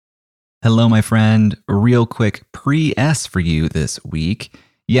Hello, my friend. Real quick pre-S for you this week.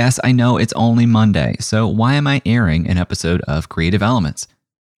 Yes, I know it's only Monday, so why am I airing an episode of Creative Elements?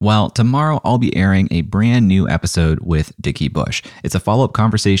 Well, tomorrow I'll be airing a brand new episode with Dickie Bush. It's a follow-up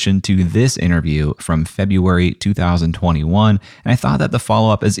conversation to this interview from February 2021, and I thought that the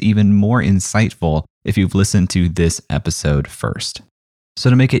follow-up is even more insightful if you've listened to this episode first. So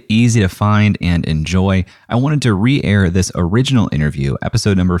to make it easy to find and enjoy, I wanted to re-air this original interview,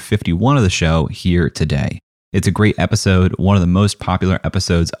 episode number 51 of the show, here today. It's a great episode, one of the most popular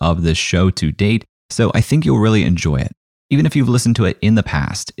episodes of this show to date, so I think you'll really enjoy it. Even if you've listened to it in the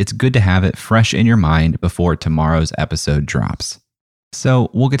past, it's good to have it fresh in your mind before tomorrow's episode drops. So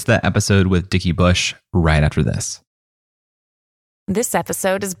we'll get to that episode with Dickie Bush right after this. This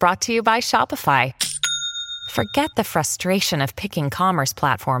episode is brought to you by Shopify. Forget the frustration of picking commerce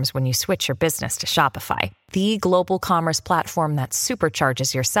platforms when you switch your business to Shopify, the global commerce platform that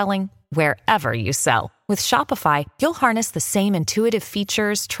supercharges your selling wherever you sell. With Shopify, you'll harness the same intuitive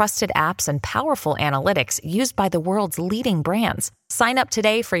features, trusted apps, and powerful analytics used by the world's leading brands. Sign up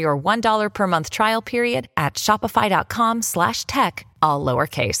today for your $1 per month trial period at shopify.com/tech, all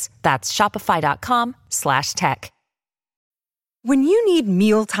lowercase. That's shopify.com/tech. When you need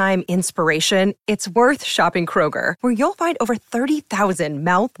mealtime inspiration, it's worth shopping Kroger, where you'll find over 30,000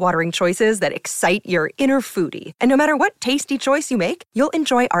 mouth-watering choices that excite your inner foodie. And no matter what tasty choice you make, you'll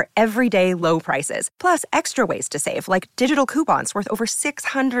enjoy our everyday low prices, plus extra ways to save, like digital coupons worth over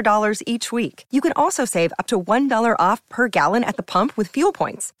 $600 each week. You can also save up to $1 off per gallon at the pump with fuel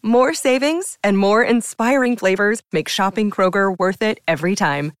points. More savings and more inspiring flavors make shopping Kroger worth it every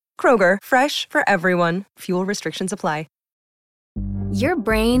time. Kroger, fresh for everyone. Fuel restrictions apply. Your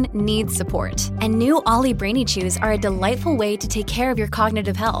brain needs support, and new Ollie Brainy Chews are a delightful way to take care of your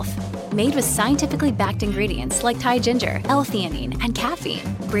cognitive health. Made with scientifically backed ingredients like Thai ginger, L-theanine, and caffeine,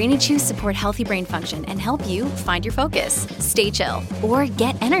 Brainy Chews support healthy brain function and help you find your focus, stay chill, or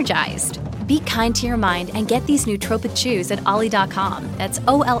get energized. Be kind to your mind and get these nootropic chews at ollie.com. That's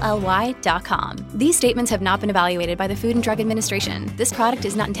OLLY.com. These statements have not been evaluated by the Food and Drug Administration. This product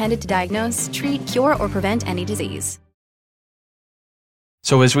is not intended to diagnose, treat, cure, or prevent any disease.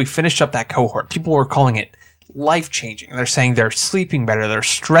 So as we finished up that cohort, people were calling it life-changing. They're saying they're sleeping better, their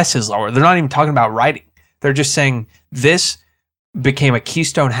stress is lower. They're not even talking about writing. They're just saying, this became a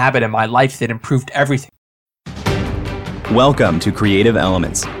keystone habit in my life that improved everything. Welcome to Creative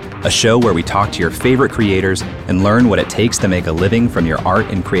Elements, a show where we talk to your favorite creators and learn what it takes to make a living from your art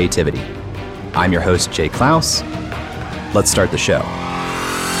and creativity. I'm your host, Jay Klaus. Let's start the show.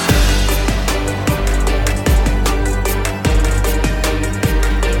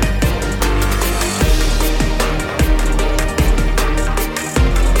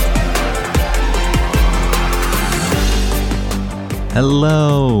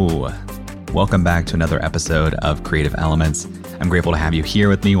 Hello! Welcome back to another episode of Creative Elements. I'm grateful to have you here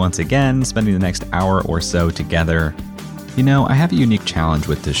with me once again, spending the next hour or so together. You know, I have a unique challenge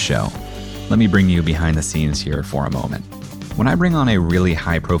with this show. Let me bring you behind the scenes here for a moment. When I bring on a really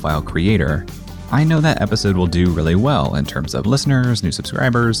high-profile creator, I know that episode will do really well in terms of listeners, new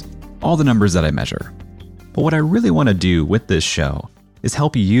subscribers, all the numbers that I measure. But what I really want to do with this show is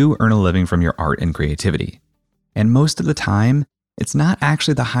help you earn a living from your art and creativity. And most of the time, it's not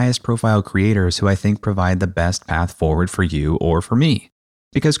actually the highest profile creators who I think provide the best path forward for you or for me.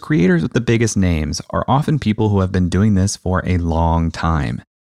 Because creators with the biggest names are often people who have been doing this for a long time.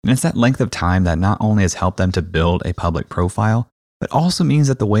 And it's that length of time that not only has helped them to build a public profile, but also means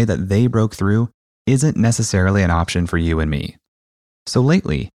that the way that they broke through isn't necessarily an option for you and me. So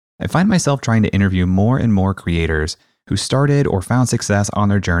lately, I find myself trying to interview more and more creators who started or found success on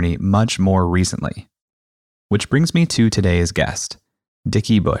their journey much more recently. Which brings me to today's guest,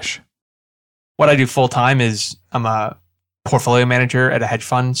 Dickie Bush. What I do full-time is I'm a portfolio manager at a hedge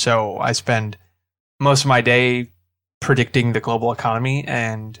fund, so I spend most of my day predicting the global economy,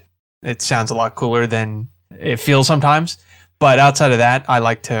 and it sounds a lot cooler than it feels sometimes. But outside of that, I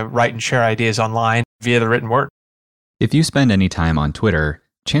like to write and share ideas online via the written word. If you spend any time on Twitter,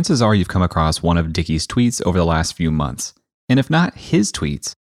 chances are you've come across one of Dickie's tweets over the last few months. And if not his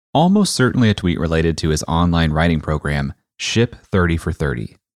tweets, almost certainly a tweet related to his online writing program, Ship 30 for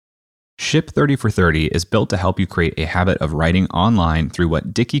 30. Ship 30 for 30 is built to help you create a habit of writing online through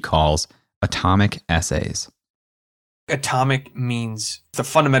what Dickie calls atomic essays. Atomic means the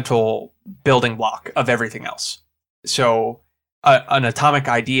fundamental building block of everything else. So an atomic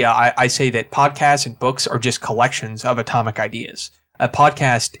idea, I say that podcasts and books are just collections of atomic ideas. A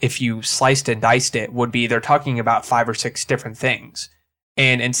podcast, if you sliced and diced it, would be they're talking about 5 or 6 different things.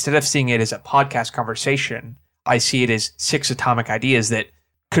 And instead of seeing it as a podcast conversation, I see it as 6 atomic ideas that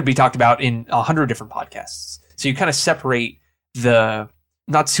could be talked about in 100 different podcasts. So you kind of separate the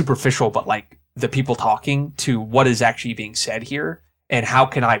not superficial, but like the people talking to what is actually being said here, and how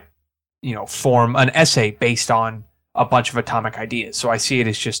can I, form an essay based on a bunch of atomic ideas. So I see it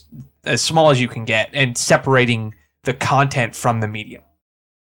as just as small as you can get and separating the content from the medium.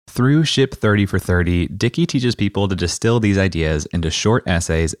 Through Ship 30 for 30, Dickey teaches people to distill these ideas into short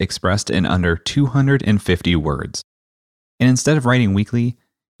essays expressed in under 250 words. And instead of writing weekly,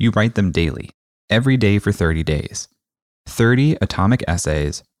 you write them daily, every day for 30 days. 30 atomic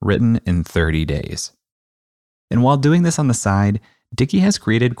essays written in 30 days. And while doing this on the side, Dickey has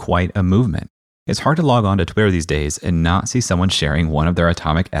created quite a movement. It's hard to log on to Twitter these days and not see someone sharing one of their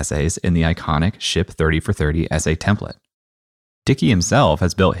atomic essays in the iconic Ship 30 for 30 essay template. Dickey himself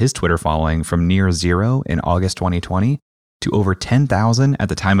has built his Twitter following from near zero in August 2020 to over 10,000 at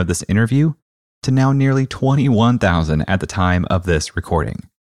the time of this interview to now nearly 21,000 at the time of this recording.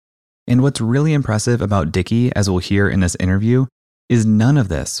 And what's really impressive about Dickey, as we'll hear in this interview, is none of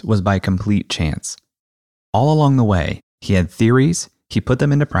this was by complete chance. All along the way, he had theories, he put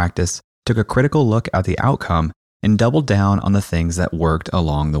them into practice, took a critical look at the outcome, and doubled down on the things that worked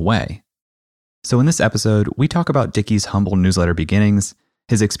along the way. So in this episode, we talk about Dickey's humble newsletter beginnings,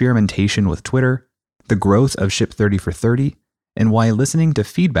 his experimentation with Twitter, the growth of Ship 30 for 30, and why listening to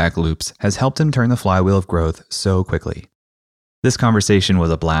feedback loops has helped him turn the flywheel of growth so quickly. This conversation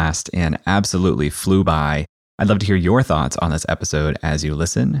was a blast and absolutely flew by. I'd love to hear your thoughts on this episode as you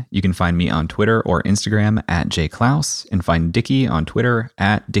listen. You can find me on Twitter or Instagram at jklaus and find Dickey on Twitter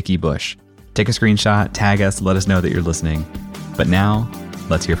at DickeyBush. Take a screenshot, tag us, let us know that you're listening. But now,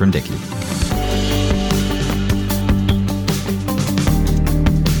 let's hear from Dickey.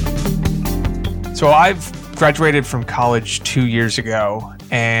 So I've graduated from college 2 years ago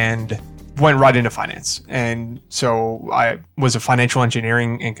and went right into finance. And so I was a financial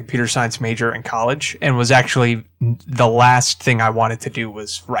engineering and computer science major in college, and was actually the last thing I wanted to do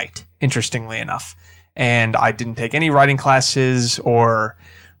was write, interestingly enough. And I didn't take any writing classes or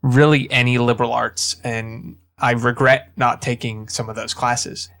really any liberal arts. And I regret not taking some of those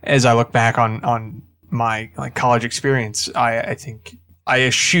classes. As I look back on my college experience, I think I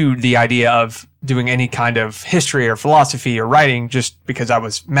eschewed the idea of doing any kind of history or philosophy or writing just because I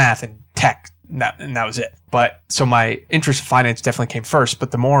was math and tech, and that was it. But so my interest in finance definitely came first.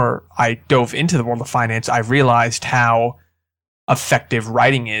 But the more I dove into the world of finance, I realized how effective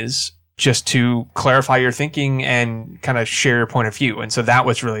writing is just to clarify your thinking and kind of share your point of view. And so that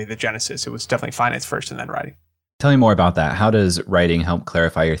was really the genesis. It was definitely finance first and then writing. Tell me more about that. How does writing help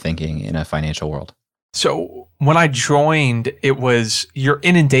clarify your thinking in a financial world? So when I joined, it was you're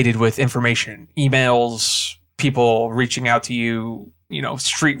inundated with information, emails, people reaching out to you,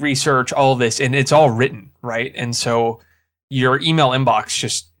 street research, all of this, and it's all written, right? And so your email inbox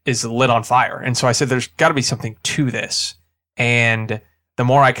just is lit on fire. And so I said, there's got to be something to this. And the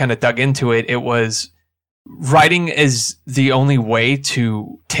more I kind of dug into it, it was writing is the only way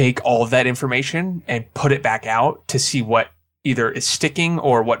to take all of that information and put it back out to see what either is sticking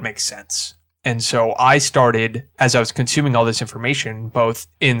or what makes sense. And so I started, as I was consuming all this information, both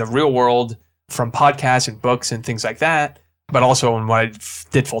in the real world from podcasts and books and things like that, but also in what I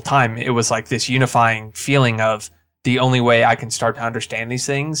did full time, it was like this unifying feeling of the only way I can start to understand these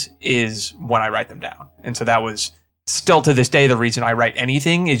things is when I write them down. And so that was still to this day, the reason I write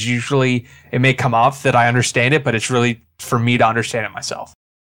anything is usually it may come off that I understand it, but it's really for me to understand it myself.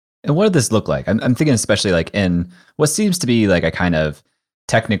 And what did this look like? I'm thinking especially like in what seems to be like a kind of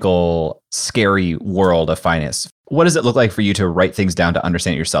technical, scary world of finance. What does it look like for you to write things down to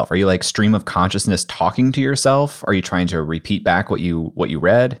understand it yourself? Are you like stream of consciousness talking to yourself? Are you trying to repeat back what you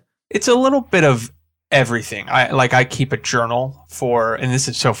read? It's a little bit of everything. I keep a journal for, and this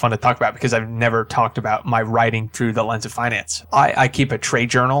is so fun to talk about because I've never talked about my writing through the lens of finance. I keep a trade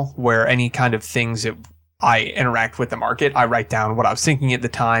journal where any kind of things that I interact with the market, I write down what I was thinking at the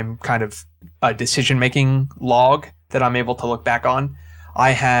time, kind of a decision-making log that I'm able to look back on.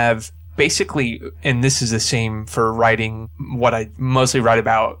 I have basically, and this is the same for writing what I mostly write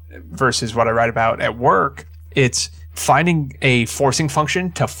about versus what I write about at work, it's finding a forcing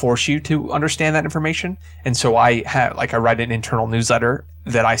function to force you to understand that information. And so I write an internal newsletter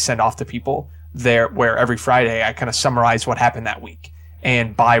that I send off to people there where every Friday I kind of summarize what happened that week.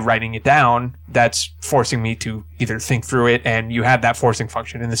 And by writing it down, that's forcing me to either think through it, and you have that forcing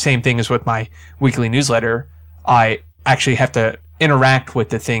function. And the same thing is with my weekly newsletter. I actually have to interact with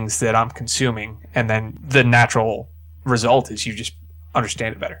the things that I'm consuming, and then the natural result is you just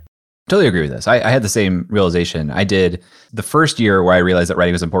understand it better. Totally agree with this. I had the same realization. I did the first year where I realized that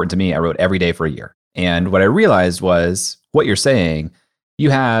writing was important to me. I wrote every day for a year. And what I realized was what you're saying, you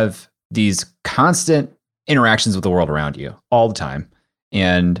have these constant interactions with the world around you all the time,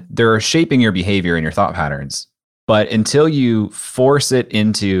 and they're shaping your behavior and your thought patterns. But until you force it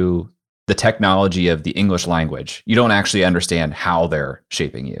into the technology of the English language, you don't actually understand how they're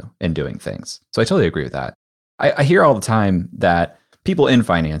shaping you and doing things. So I totally agree with that. I hear all the time that people in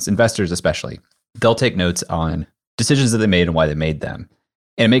finance, investors especially, they'll take notes on decisions that they made and why they made them.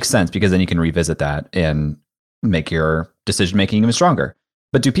 And it makes sense because then you can revisit that and make your decision making even stronger.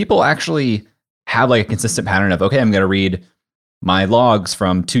 But do people actually have like a consistent pattern of, okay, I'm going to read my logs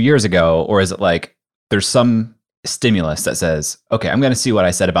from 2 years ago? Or is it like there's some stimulus that says, okay, I'm going to see what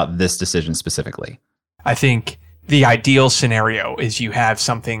I said about this decision specifically? I think the ideal scenario is you have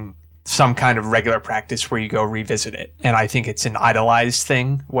some kind of regular practice where you go revisit it. And I think it's an idolized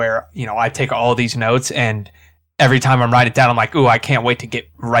thing where, I take all these notes and every time I'm writing it down, I'm like, ooh, I can't wait to get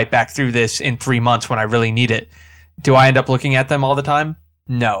right back through this in 3 months when I really need it. Do I end up looking at them all the time?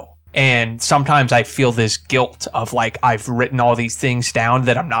 No. And sometimes I feel this guilt of like, I've written all these things down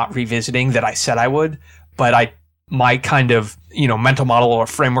that I'm not revisiting that I said I would, but my kind of, mental model or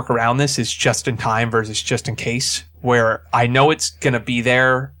framework around this is just in time versus just in case, where I know it's going to be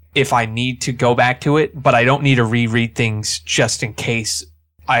there if I need to go back to it, but I don't need to reread things just in case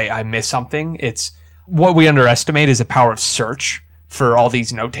I miss something. It's what we underestimate is the power of search for all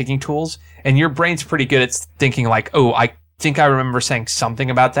these note-taking tools. And your brain's pretty good at thinking like, oh, I think I remember saying something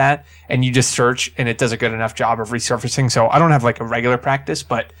about that. And you just search and it does a good enough job of resurfacing. So I don't have like a regular practice,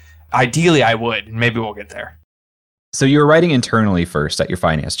 but ideally I would, and maybe we'll get there. So you were writing internally first at your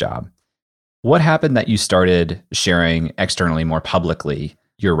finance job. What happened that you started sharing externally more publicly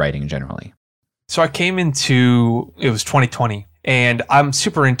your writing generally? So it was 2020, and I'm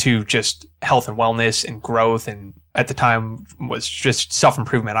super into just health and wellness and growth, and at the time was just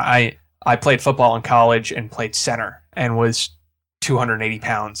self-improvement. I played football in college and played center and was 280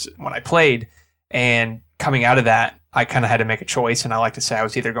 pounds when I played. And coming out of that, I kind of had to make a choice. And I like to say I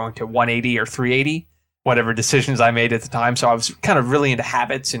was either going to 180 or 380, whatever decisions I made at the time. So I was kind of really into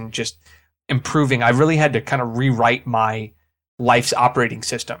habits and just improving. I really had to kind of rewrite my life's operating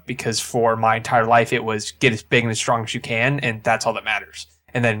system, because for my entire life, it was get as big and as strong as you can. And that's all that matters.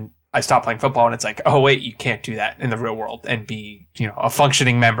 And then I stopped playing football and it's like, oh, wait, you can't do that in the real world and be, a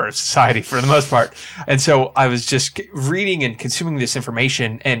functioning member of society for the most part. And so I was just reading and consuming this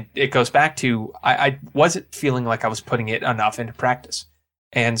information. And it goes back to, I wasn't feeling like I was putting it enough into practice.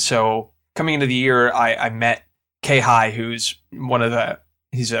 And so coming into the year, I met Kay High, who's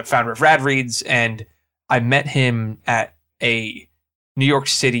he's a founder of Rad Reads. And I met him at a New York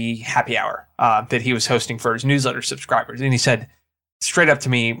City happy hour that he was hosting for his newsletter subscribers. And he said, straight up to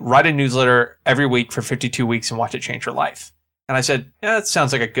me, write a newsletter every week for 52 weeks and watch it change your life. And I said, yeah, that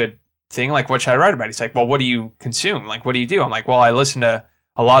sounds like a good thing. Like, what should I write about? He's like, well, what do you consume? Like, what do you do? I'm like, well, I listen to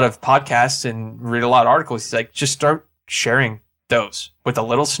a lot of podcasts and read a lot of articles. He's like, just start sharing those with a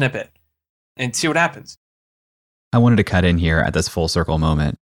little snippet and see what happens. I wanted to cut in here at this full circle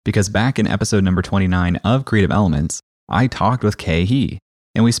moment because back in episode number 29 of Creative Elements, I talked with Kay He.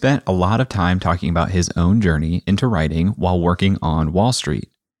 And we spent a lot of time talking about his own journey into writing while working on Wall Street.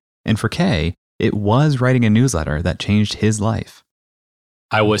 And for Kay, it was writing a newsletter that changed his life.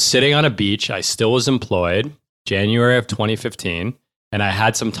 I was sitting on a beach. I still was employed, January of 2015. And I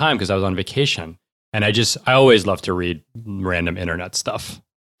had some time because I was on vacation. And I always love to read random internet stuff.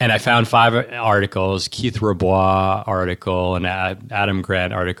 And I found 5 articles, Keith Rabois article, an Adam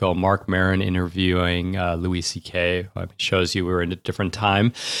Grant article, Mark Maron interviewing Louis C.K. Shows you we were in a different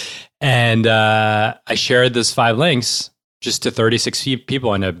time. And I shared those 5 links just to 36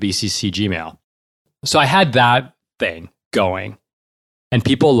 people in a BCC Gmail. So I had that thing going and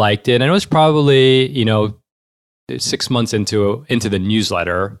people liked it. And it was probably, 6 months into the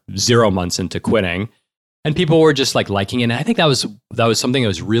newsletter, 0 months into quitting. And people were just like liking it. And I think that was something that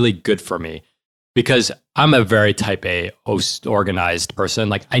was really good for me because I'm a very type A organized person.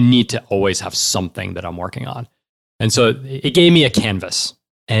 Like I need to always have something that I'm working on. And so it gave me a canvas.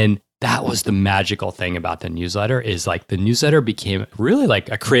 And that was the magical thing about the newsletter is like the newsletter became really like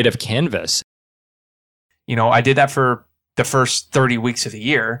a creative canvas. I did that for the first 30 weeks of the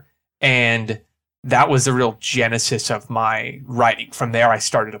year. And that was the real genesis of my writing. From there, I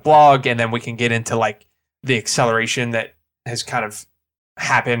started a blog, and then we can get into like the acceleration that has kind of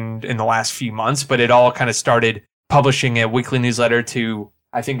happened in the last few months, but it all kind of started publishing a weekly newsletter to,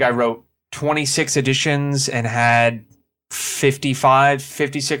 I think I wrote 26 editions and had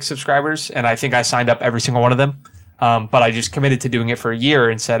 56 subscribers. And I think I signed up every single one of them. But I just committed to doing it for a year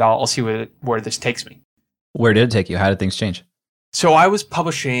and said, I'll see where this takes me. Where did it take you? How did things change? So I was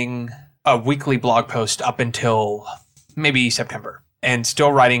publishing a weekly blog post up until maybe September. and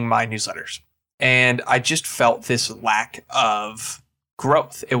still writing my newsletters. And I just felt this lack of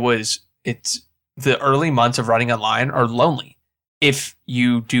growth. It's the early months of writing online are lonely if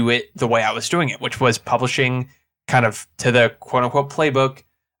you do it the way I was doing it, which was publishing kind of to the quote unquote playbook,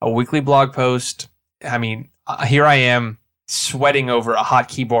 a weekly blog post. I mean, here I am sweating over a hot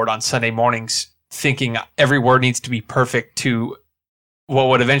keyboard on Sunday mornings, thinking every word needs to be perfect to what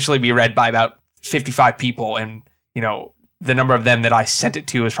would eventually be read by about 55 people. And, the number of them that I sent it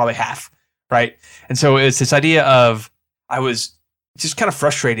to is probably half, right? And so it's this idea of, I was just kind of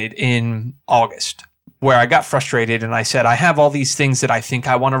frustrated in August, where I got frustrated and I said, I have all these things that I think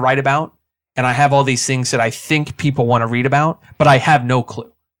I want to write about, and I have all these things that I think people want to read about, but I have no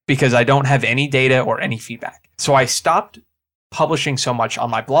clue because I don't have any data or any feedback. So I stopped publishing so much on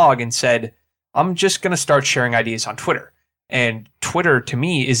my blog and said, I'm just going to start sharing ideas on Twitter. And Twitter, to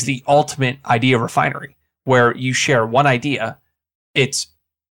me, is the ultimate idea refinery, where you share one idea.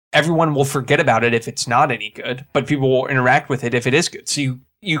 Everyone will forget about it if it's not any good, but people will interact with it if it is good. So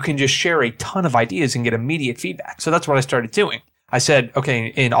you can just share a ton of ideas and get immediate feedback. So that's what I started doing. I said,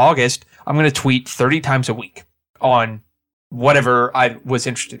 okay, in August, I'm going to tweet 30 times a week on whatever I was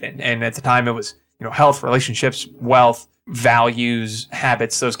interested in. And at the time it was, health, relationships, wealth, values,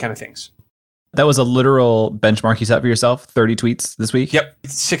 habits, those kind of things. That was a literal benchmark you set for yourself, 30 tweets this week? Yep.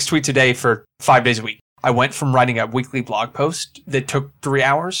 6 tweets a day for 5 days a week. I went from writing a weekly blog post that took 3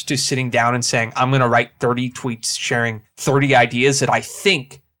 hours to sitting down and saying, I'm going to write 30 tweets sharing 30 ideas that I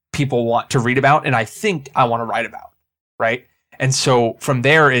think people want to read about and I think I want to write about, right? And so from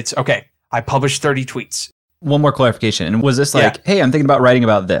there, it's, okay, I published 30 tweets. One more clarification. And was this like, hey, I'm thinking about writing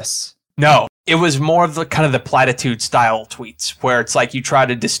about this? No, it was more of the kind of the platitude style tweets where it's like you try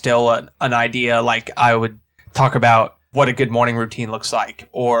to distill an idea. Like I would talk about what a good morning routine looks like,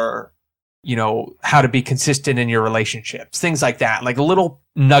 or, how to be consistent in your relationships, things like that, like little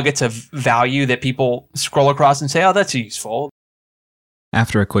nuggets of value that people scroll across and say, oh, that's useful.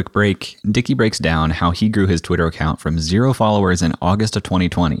 After a quick break, Dickie breaks down how he grew his Twitter account from 0 followers in August of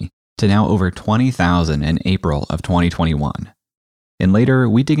 2020 to now over 20,000 in April of 2021. And later,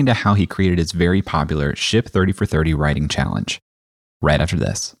 we dig into how he created his very popular Ship 30 for 30 writing challenge. Right after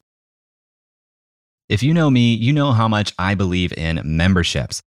this. If you know me, you know how much I believe in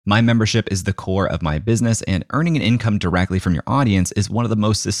memberships. My membership is the core of my business, and earning an income directly from your audience is one of the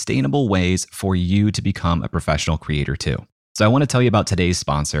most sustainable ways for you to become a professional creator too. So I want to tell you about today's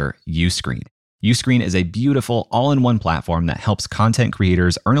sponsor, Uscreen. Uscreen is a beautiful all-in-one platform that helps content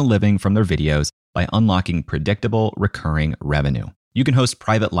creators earn a living from their videos by unlocking predictable, recurring revenue. You can host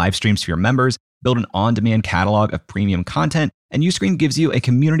private live streams for your members, build an on-demand catalog of premium content, and Uscreen gives you a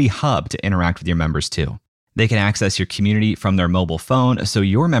community hub to interact with your members too. They can access your community from their mobile phone, so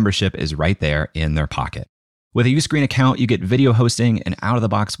your membership is right there in their pocket. With a Uscreen account, you get video hosting, an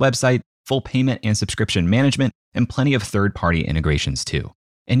out-of-the-box website, full payment and subscription management, and plenty of third-party integrations too.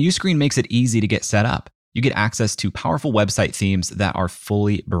 And Uscreen makes it easy to get set up. You get access to powerful website themes that are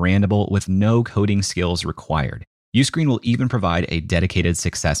fully brandable with no coding skills required. Uscreen will even provide a dedicated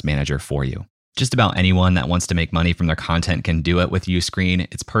success manager for you. Just about anyone that wants to make money from their content can do it with Uscreen.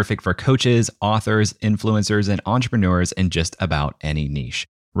 It's perfect for coaches, authors, influencers, and entrepreneurs in just about any niche.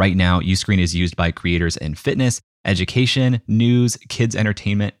 Right now, Uscreen is used by creators in fitness, education, news, kids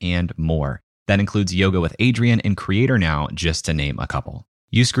entertainment, and more. That includes Yoga with Adriene and Creator Now, just to name a couple.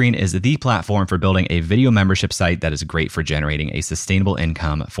 Uscreen is the platform for building a video membership site that is great for generating a sustainable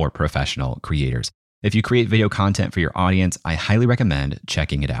income for professional creators. If you create video content for your audience, I highly recommend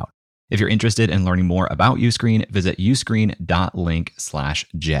checking it out. If you're interested in learning more about Uscreen, visit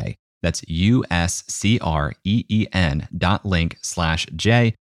uscreen.link/J. That's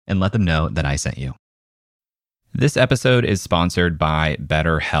uscreen.link/J, and let them know that I sent you. This episode is sponsored by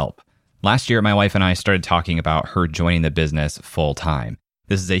BetterHelp. Last year, my wife and I started talking about her joining the business full time.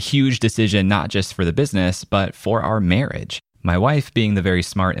 This is a huge decision, not just for the business, but for our marriage. My wife, being the very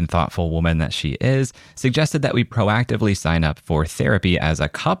smart and thoughtful woman that she is, suggested that we proactively sign up for therapy as a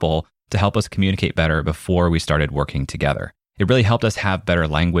couple to help us communicate better before we started working together. It really helped us have better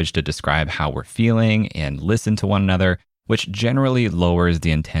language to describe how we're feeling and listen to one another, which generally lowers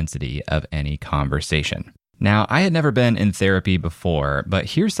the intensity of any conversation. Now, I had never been in therapy before,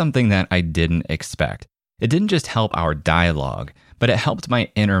 but here's something that I didn't expect. It didn't just help our dialogue, but it helped my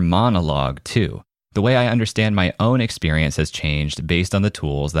inner monologue too. The way I understand my own experience has changed based on the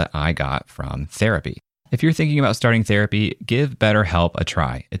tools that I got from therapy. If you're thinking about starting therapy, give BetterHelp a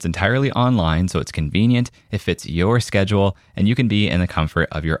try. It's entirely online, so it's convenient, it fits your schedule, and you can be in the comfort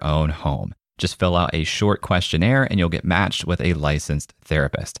of your own home. Just fill out a short questionnaire and you'll get matched with a licensed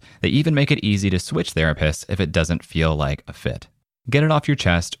therapist. They even make it easy to switch therapists if it doesn't feel like a fit. Get it off your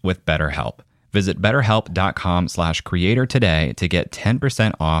chest with BetterHelp. Visit betterhelp.com/creator today to get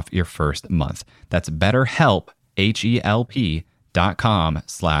 10% off your first month. That's BetterHelp,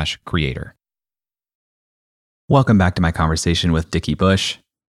 HELP.com/creator. Welcome back to my conversation with Dickie Bush.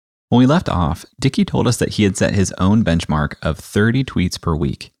 When we left off, Dickie told us that he had set his own benchmark of 30 tweets per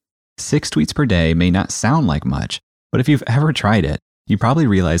week. 6 tweets per day may not sound like much, but if you've ever tried it, you probably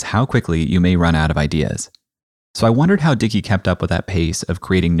realize how quickly you may run out of ideas. So I wondered how Dickie kept up with that pace of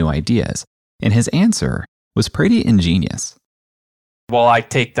creating new ideas, and his answer was pretty ingenious. Well, I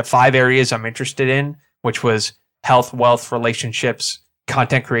take the 5 areas I'm interested in, which was health, wealth, relationships,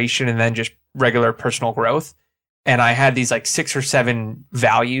 content creation, and then just regular personal growth. And I had these like 6 or 7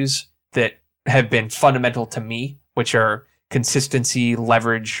 values that have been fundamental to me, which are consistency,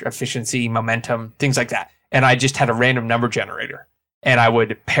 leverage, efficiency, momentum, things like that. And I just had a random number generator, and I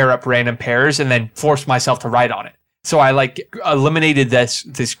would pair up random pairs and then force myself to write on it. So I eliminated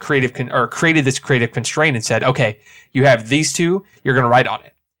created this creative constraint and said, okay, you have these 2, you're going to write on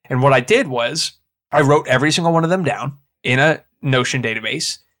it. And what I did was I wrote every single one of them down in a Notion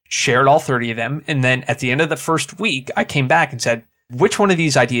database, shared all 30 of them. And then at the end of the first week, I came back and said, which one of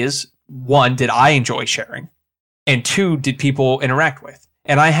these ideas, 1, did I enjoy sharing? And 2, did people interact with?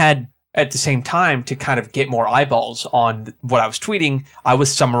 And I had, at the same time, to kind of get more eyeballs on what I was tweeting, I was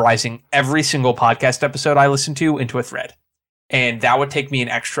summarizing every single podcast episode I listened to into a thread. And that would take me an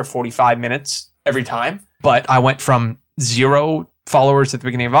extra 45 minutes every time. But I went from 0 followers at the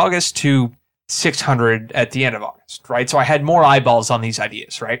beginning of August to 600 at the end of August, right? So I had more eyeballs on these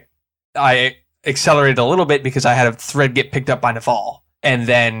ideas, right? I accelerated a little bit because I had a thread get picked up by Naval. And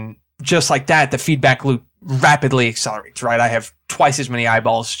then just like that, the feedback loop rapidly accelerates, right? I have twice as many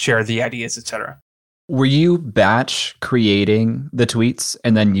eyeballs share the ideas, etc. Were you batch creating the tweets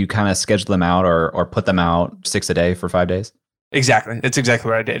and then you kind of schedule them out or put them out 6 a day for 5 days? Exactly. That's exactly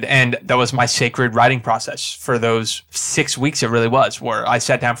what I did. And that was my sacred writing process for those 6 weeks. It really was, where I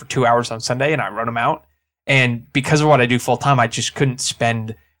sat down for 2 hours on Sunday and I wrote them out. And because of what I do full time, I just couldn't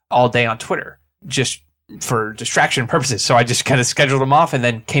spend all day on Twitter just for distraction purposes. So I just kind of scheduled them off and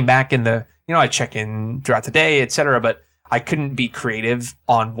then came back I check in throughout the day, etc. But I couldn't be creative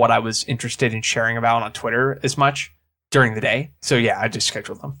on what I was interested in sharing about on Twitter as much during the day. So yeah, I just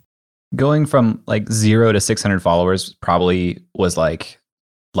scheduled them. Going from like 0 to 600 followers probably was like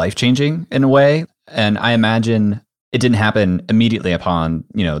life-changing in a way. And I imagine it didn't happen immediately upon,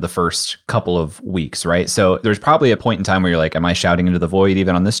 the first couple of weeks, right? So there's probably a point in time where you're like, am I shouting into the void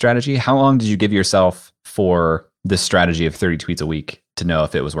even on this strategy? How long did you give yourself for this strategy of 30 tweets a week to know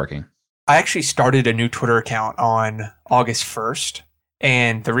if it was working? I actually started a new Twitter account on August 1st.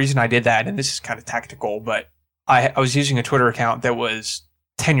 And the reason I did that, and this is kind of tactical, but I was using a Twitter account that was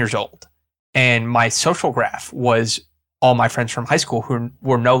 10 years old. And my social graph was all my friends from high school who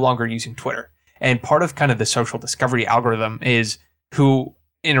were no longer using Twitter. And part of kind of the social discovery algorithm is who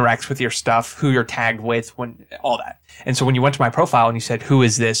interacts with your stuff, who you're tagged with, all that. And so when you went to my profile and you said, who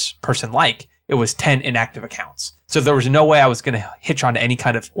is this person like? It was 10 inactive accounts. So there was no way I was going to hitch on to any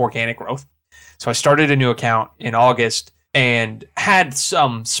kind of organic growth. So I started a new account in August and had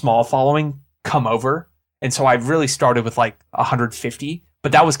some small following come over. And so I really started with like 150,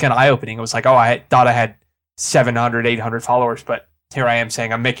 but that was kind of eye-opening. It was like, I thought I had 700, 800 followers, but here I am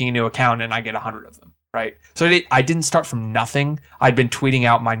saying I'm making a new account and I get 100 of them, right? So I didn't start from nothing. I'd been tweeting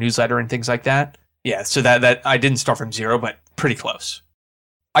out my newsletter and things like that. Yeah, so that I didn't start from 0, but pretty close.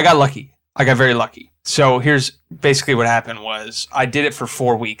 I got lucky. I got very lucky. So here's basically what happened was I did it for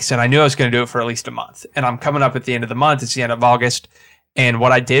 4 weeks and I knew I was going to do it for at least a month. And I'm coming up at the end of the month. It's the end of August. And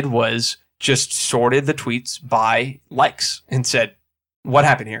what I did was just sorted the tweets by likes and said, what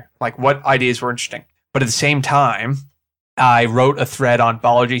happened here? Like what ideas were interesting? But at the same time, I wrote a thread on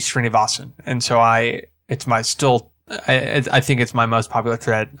Balaji Srinivasan. And so I think it's my most popular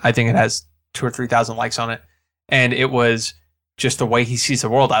thread. I think it has 2,000 or 3,000 likes on it. And it was just the way he sees the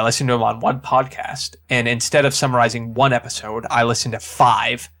world. I listened to him on one podcast, and instead of summarizing one episode, I listened to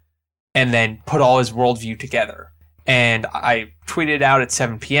 5 and then put all his worldview together. And I tweeted out at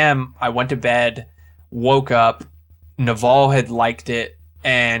 7 p.m. I went to bed, woke up, Naval had liked it,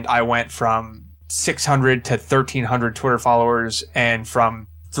 and I went from 600 to 1,300 Twitter followers and from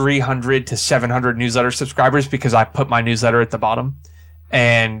 300 to 700 newsletter subscribers because I put my newsletter at the bottom.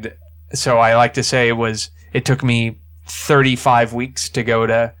 And so I like to say it took me 35 weeks to go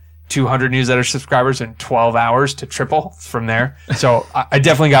to 200 newsletter subscribers and 12 hours to triple from there. So I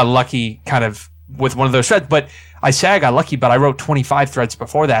definitely got lucky kind of with one of those threads. But I say I got lucky, but I wrote 25 threads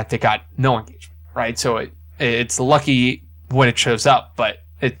before that got no engagement, right? So it's lucky when it shows up, but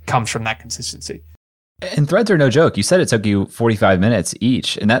it comes from that consistency. And threads are no joke. You said it took you 45 minutes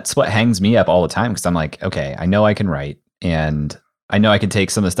each. And that's what hangs me up all the time because I'm like, okay, I know I can write and I know I can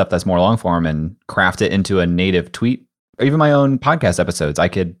take some of the stuff that's more long form and craft it into a native tweet or even my own podcast episodes. I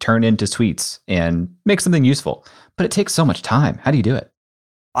could turn into tweets and make something useful, but it takes so much time. How do you do it?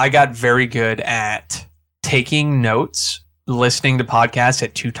 I got very good at taking notes, listening to podcasts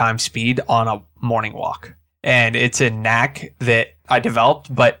at 2 times speed on a morning walk. And it's a knack that I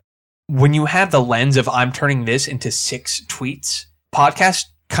developed. But when you have the lens of I'm turning this into 6 tweets, podcasts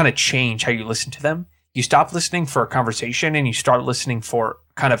kind of change how you listen to them. You stop listening for a conversation and you start listening for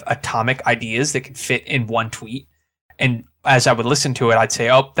kind of atomic ideas that can fit in one tweet. And as I would listen to it, I'd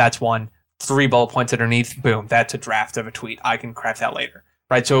say, oh, that's one. 3 bullet points underneath. Boom, that's a draft of a tweet. I can craft that later.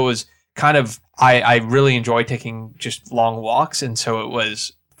 Right. So it was kind of, I really enjoy taking just long walks. And so it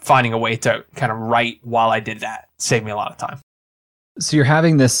was finding a way to kind of write while I did that. Saved me a lot of time. So you're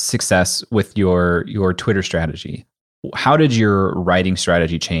having this success with your Twitter strategy. How did your writing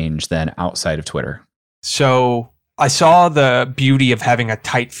strategy change then outside of Twitter? So I saw the beauty of having a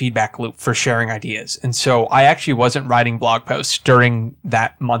tight feedback loop for sharing ideas. And so I actually wasn't writing blog posts during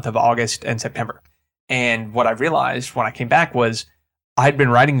that month of August and September. And what I realized when I came back was I'd been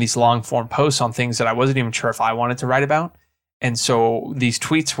writing these long form posts on things that I wasn't even sure if I wanted to write about. And so these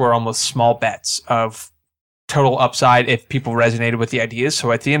tweets were almost small bets of total upside if people resonated with the ideas.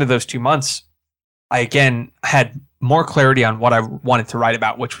 So at the end of those 2 months, I again had more clarity on what I wanted to write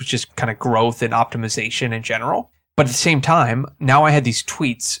about, which was just kind of growth and optimization in general. But at the same time, now I had these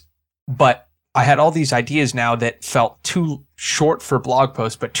tweets, but I had all these ideas now that felt too short for blog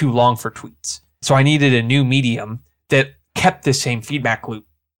posts, but too long for tweets. So I needed a new medium that kept the same feedback loop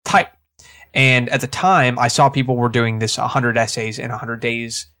tight. And at the time, I saw people were doing this 100 essays in 100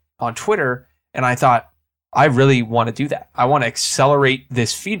 days on Twitter. And I thought, I really want to do that. I want to accelerate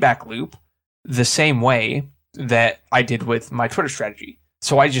this feedback loop the same way that I did with my Twitter strategy.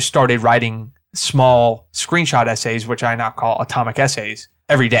 So I just started writing small screenshot essays, which I now call atomic essays,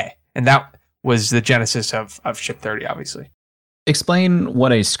 every day. And that was the genesis of Ship 30, obviously. Explain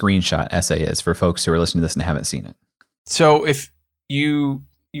what a screenshot essay is for folks who are listening to this and haven't seen it. So if you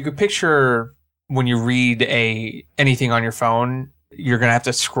could picture when you read anything on your phone, you're going to have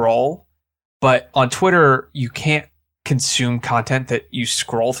to scroll. But on Twitter, you can't consume content that you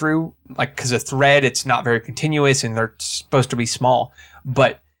scroll through, like because a thread, it's not very continuous and they're supposed to be small.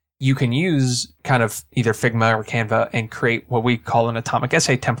 But you can use kind of either Figma or Canva and create what we call an atomic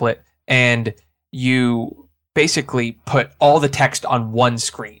essay template. And you basically put all the text on one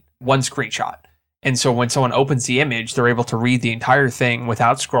screen, one screenshot. And so when someone opens the image, they're able to read the entire thing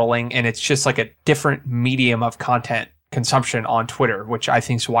without scrolling. And it's just like a different medium of content consumption on Twitter, which I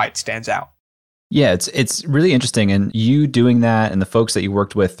think is why it stands out. Yeah, it's really interesting. And you doing that and the folks that you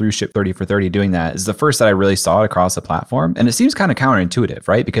worked with through Ship 30 for 30 doing that is the first that I really saw it across the platform. And it seems kind of counterintuitive,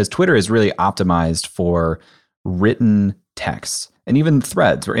 right? Because Twitter is really optimized for written text. And even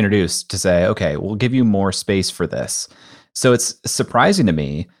threads were introduced to say, okay, we'll give you more space for this. So it's surprising to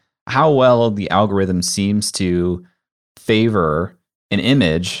me how well the algorithm seems to favor an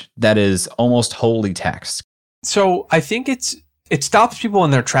image that is almost wholly text. So I think it stops people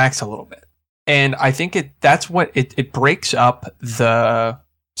in their tracks a little bit. And I think that's what it breaks up the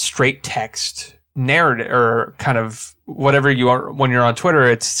straight text narrative or kind of whatever you are when you're on Twitter.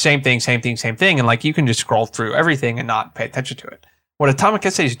 It's same thing. And like you can just scroll through everything and not pay attention to it. What atomic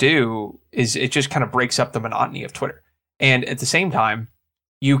essays do is it just kind of breaks up the monotony of Twitter. And at the same time,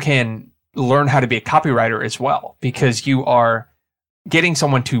 you can learn how to be a copywriter as well, because you are getting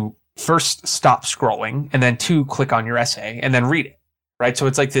someone to first stop scrolling and then 2, click on your essay and then read it, right? So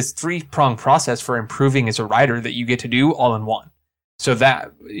it's like this 3-pronged process for improving as a writer that you get to do all in one. So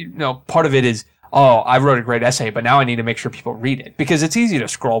that, part of it is, oh, I wrote a great essay, but now I need to make sure people read it, because it's easy to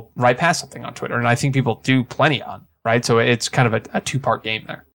scroll right past something on Twitter. And I think people do plenty on, right? So it's kind of a 2-part game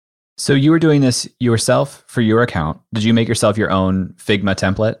there. So you were doing this yourself for your account. Did you make yourself your own Figma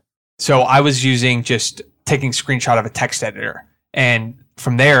template? So I was using just taking a screenshot of a text editor. And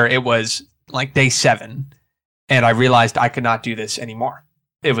from there, it was like day 7. And I realized I could not do this anymore.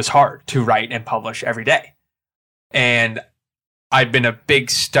 It was hard to write and publish every day. And I'd been a big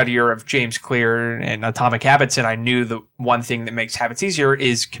studier of James Clear and Atomic Habits. And I knew the one thing that makes habits easier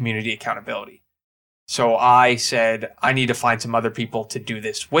is community accountability. So I said, I need to find some other people to do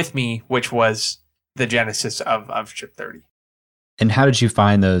this with me, which was the genesis of Ship 30. And how did you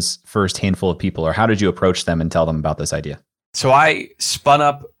find those first handful of people, or how did you approach them and tell them about this idea? So I spun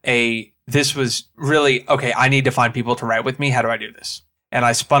up this was really, okay, I need to find people to write with me. How do I do this? And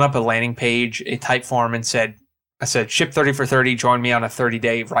I spun up a landing page, a type form, and I said, Ship 30 for 30, join me on a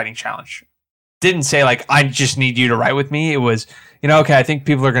 30-day writing challenge. didn't say like, I just need you to write with me. It was, okay, I think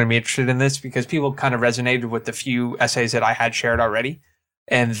people are going to be interested in this because people kind of resonated with the few essays that I had shared already.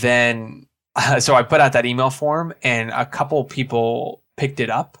 And then, so I put out that email form and a couple people picked it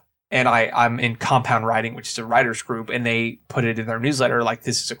up. And I'm in Compound Writing, which is a writers group, and they put it in their newsletter like,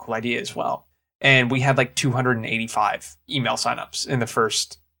 this is a cool idea as well. And we had like 285 email signups in the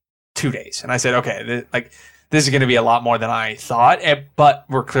first 2 days. And I said, okay, this is going to be a lot more than I thought, but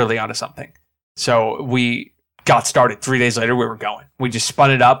we're clearly onto something. So we got started. 3 days later, we were going. We just spun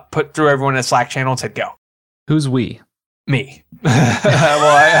it up, put through everyone in a Slack channel and said, go. Who's we? Me.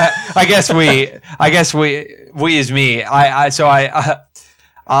 Well, I guess we is me.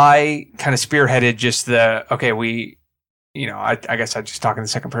 I kind of spearheaded just I guess I'm just talking in the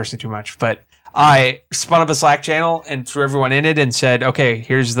second person too much, but I spun up a Slack channel and threw everyone in it and said, okay,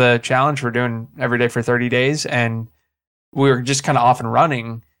 here's the challenge. We're doing every day for 30 days. And we were just kind of off and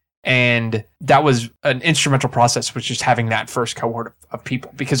running. And that was an instrumental process, was just having that first cohort of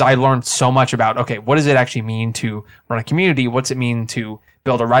people, because I learned so much about, okay, what does it actually mean to run a community? What's it mean to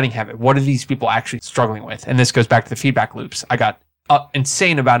build a writing habit? What are these people actually struggling with? And this goes back to the feedback loops. I got an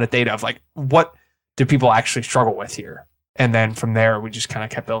insane amount of data of like, what do people actually struggle with here? And then from there, we just kind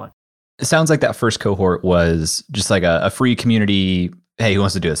of kept building. It sounds like that first cohort was just like a free community. Hey, who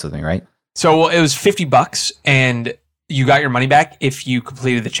wants to do this with me, right? So it was $50 and you got your money back if you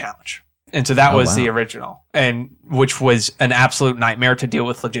completed the challenge. And so that was the original, and which was an absolute nightmare to deal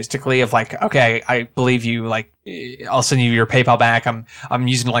with logistically of like, okay, I believe you, like, I'll send you your PayPal back. I'm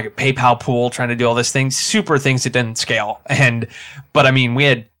using like a PayPal pool trying to do all this things, super things that didn't scale. But I mean, we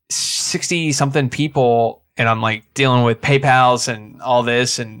had 60 something people and I'm like dealing with PayPals and all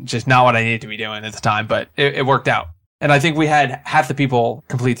this and just not what I needed to be doing at the time, but it worked out. And I think we had half the people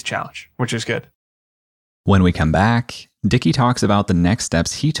complete the challenge, which is good. When we come back, Dickie talks about the next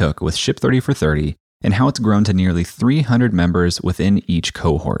steps he took with Ship 30 for 30 and how it's grown to nearly 300 members within each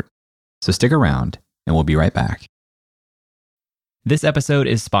cohort. So stick around and we'll be right back. This episode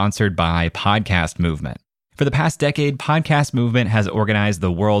is sponsored by Podcast Movement. For the past decade, Podcast Movement has organized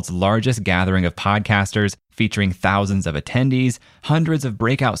the world's largest gathering of podcasters, featuring thousands of attendees, hundreds of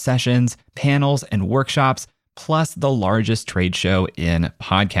breakout sessions, panels, and workshops, plus the largest trade show in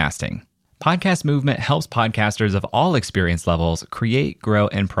podcasting. Podcast Movement helps podcasters of all experience levels create, grow,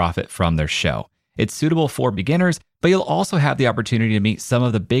 and profit from their show. It's suitable for beginners, but you'll also have the opportunity to meet some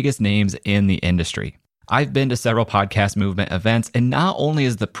of the biggest names in the industry. I've been to several Podcast Movement events, and not only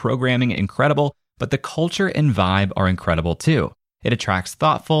is the programming incredible, but the culture and vibe are incredible too. It attracts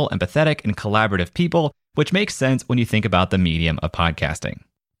thoughtful, empathetic, and collaborative people, which makes sense when you think about the medium of podcasting.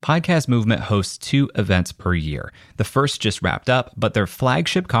 Podcast Movement hosts 2 events per year. The first just wrapped up, but their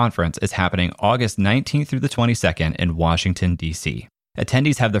flagship conference is happening August 19th through the 22nd in Washington, D.C.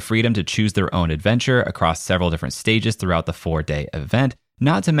 Attendees have the freedom to choose their own adventure across several different stages throughout the 4-day event,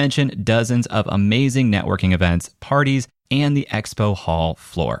 not to mention dozens of amazing networking events, parties, and the expo hall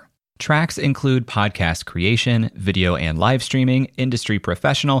floor. Tracks include podcast creation, video and live streaming, industry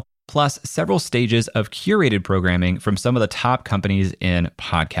professional, plus several stages of curated programming from some of the top companies in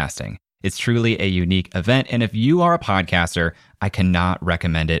podcasting. It's truly a unique event, and if you are a podcaster, I cannot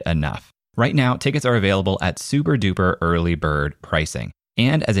recommend it enough. Right now, tickets are available at super duper early bird pricing.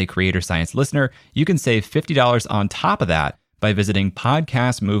 And as a Creator Science listener, you can save $50 on top of that by visiting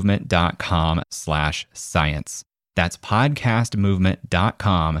podcastmovement.com/science. That's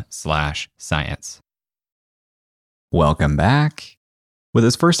podcastmovement.com/science. Welcome back. With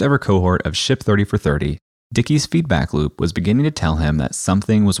his first ever cohort of Ship 30 for 30, Dickie's feedback loop was beginning to tell him that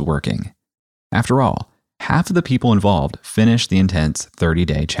something was working. After all, half of the people involved finished the intense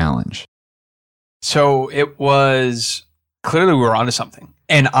 30-day challenge. So it was clearly we were onto something.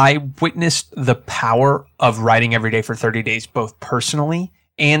 And I witnessed the power of writing every day for 30 days, both personally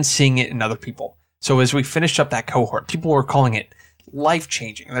and seeing it in other people. So as we finished up that cohort, people were calling it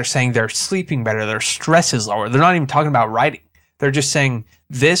life-changing. They're saying they're sleeping better, their stress is lower. They're not even talking about writing. They're just saying,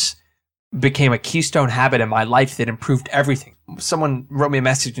 this became a keystone habit in my life that improved everything. Someone wrote me a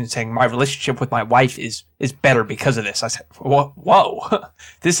message and saying, my relationship with my wife is better because of this. I said, whoa,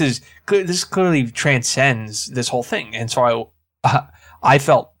 this clearly transcends this whole thing. And so I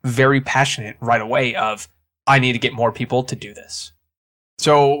felt very passionate right away of, I need to get more people to do this.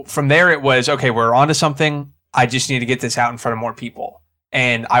 So from there it was, okay, we're onto something. I just need to get this out in front of more people.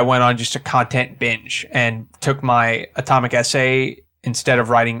 And I went on just a content binge and took my atomic essay. Instead of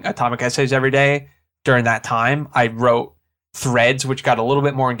writing atomic essays every day during that time, I wrote threads, which got a little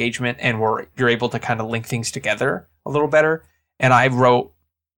bit more engagement and you're able to kind of link things together a little better. And I wrote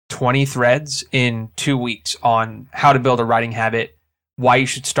 20 threads in 2 weeks on how to build a writing habit, why you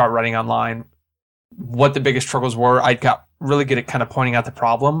should start writing online, what the biggest struggles were. I got really good at kind of pointing out the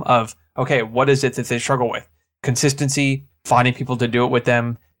problem of, okay, what is it that they struggle with? Consistency, finding people to do it with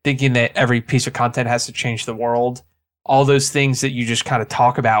them, thinking that every piece of content has to change the world. All those things that you just kind of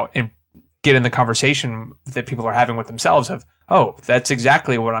talk about and get in the conversation that people are having with themselves of, oh, that's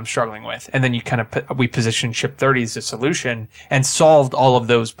exactly what I'm struggling with. And then you kind of we positioned Ship30 as a solution and solved all of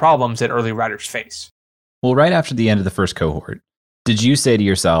those problems that early writers face. Well, right after the end of the first cohort, did you say to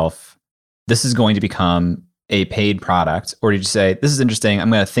yourself, this is going to become a paid product? Or did you say, this is interesting, I'm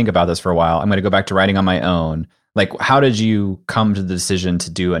going to think about this for a while, I'm going to go back to writing on my own? Like, how did you come to the decision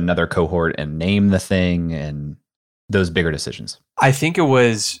to do another cohort and name the thing and those bigger decisions? I think it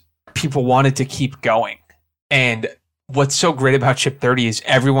was people wanted to keep going. And what's so great about Ship30 is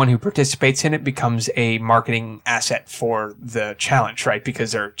everyone who participates in it becomes a marketing asset for the challenge, right?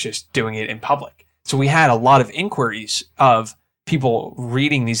 Because they're just doing it in public. So we had a lot of inquiries of people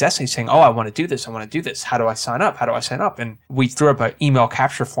reading these essays saying, oh, I want to do this. I want to do this. How do I sign up? How do I sign up? And we threw up an email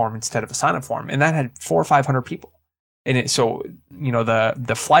capture form instead of a sign up form. And that had 400 or 500 people in it. So,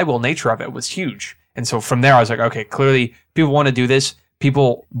 the flywheel nature of it was huge. And so from there, I was like, okay, clearly people want to do this.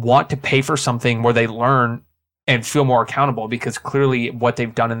 People want to pay for something where they learn and feel more accountable because clearly what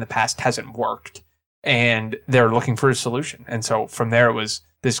they've done in the past hasn't worked and they're looking for a solution. And so from there, it was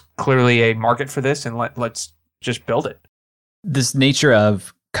this clearly a market for this and let's just build it. This nature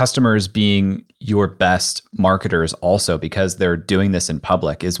of customers being your best marketers also because they're doing this in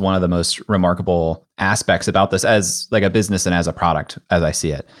public is one of the most remarkable aspects about this as like a business and as a product, as I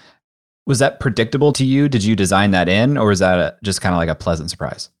see it. Was that predictable to you? Did you design that in, or is that just kind of like a pleasant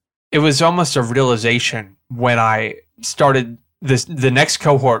surprise? It was almost a realization when I started the next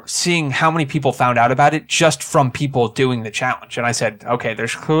cohort, seeing how many people found out about it just from people doing the challenge. And I said, okay,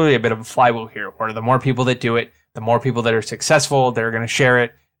 there's clearly a bit of a flywheel here where the more people that do it, the more people that are successful, they're going to share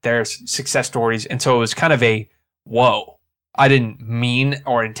it. There's success stories. And so it was kind of a, whoa, I didn't mean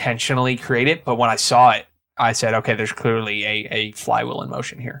or intentionally create it. But when I saw it, I said, okay, there's clearly a flywheel in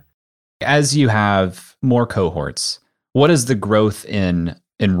motion here. As you have more cohorts, what has the growth in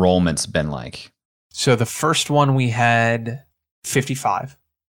enrollments been like? So the first one we had 55,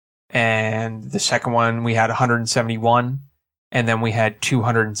 and the second one we had 171, and then we had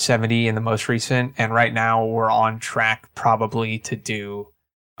 270 in the most recent. And right now we're on track probably to do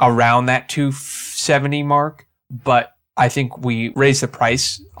around that 270 mark. But I think we raised the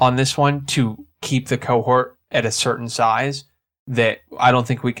price on this one to keep the cohort at a certain size that I don't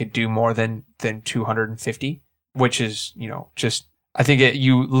think we could do more than 250, which is, just, I think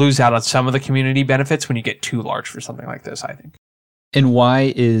you lose out on some of the community benefits when you get too large for something like this, I think. And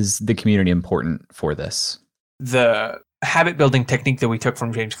why is the community important for this? The habit building technique that we took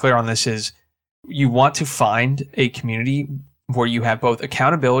from James Clear on this is you want to find a community where you have both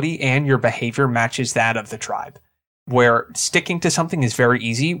accountability and your behavior matches that of the tribe, where sticking to something is very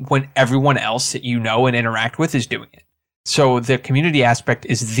easy when everyone else that you know and interact with is doing it. So the community aspect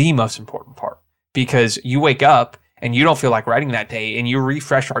is the most important part because you wake up and you don't feel like writing that day and you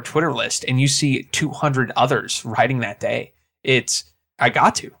refresh our Twitter list and you see 200 others writing that day. I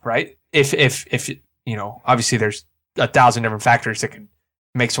got to, right? If obviously there's 1,000 different factors that could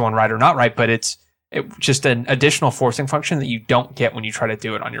make someone write or not write, but it's just an additional forcing function that you don't get when you try to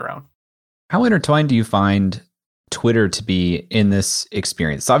do it on your own. How intertwined do you find Twitter to be in this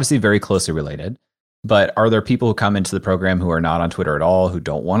experience? It's obviously very closely related. But are there people who come into the program who are not on Twitter at all, who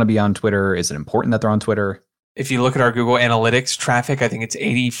don't want to be on Twitter? Is it important that they're on Twitter? If you look at our Google Analytics traffic, I think it's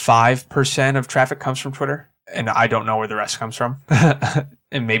 85% of traffic comes from Twitter. And I don't know where the rest comes from.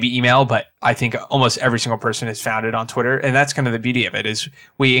 And maybe email, but I think almost every single person is founded on Twitter. And that's kind of the beauty of it is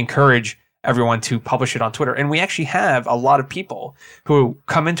we encourage everyone to publish it on Twitter. And we actually have a lot of people who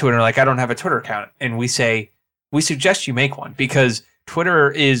come into it and are like, I don't have a Twitter account. And we say, we suggest you make one because Twitter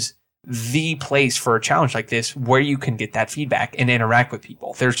is the place for a challenge like this where you can get that feedback and interact with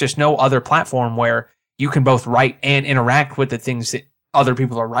people. There's just no other platform where you can both write and interact with the things that other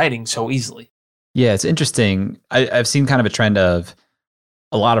people are writing so easily. Yeah, it's interesting. I've seen kind of a trend of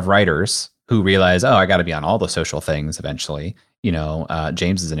a lot of writers who realize, I got to be on all the social things eventually.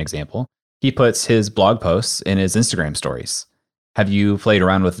 James is an example. He puts his blog posts in his Instagram stories. Have you played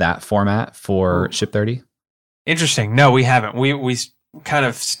around with that format for Ship30? Interesting. No, we haven't. We kind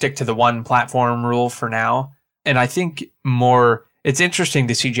of stick to the one platform rule for now. And I think it's interesting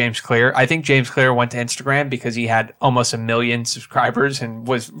to see James Clear. I think James Clear went to Instagram because he had almost 1 million subscribers and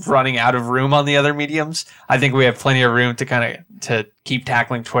was running out of room on the other mediums. I think we have plenty of room to keep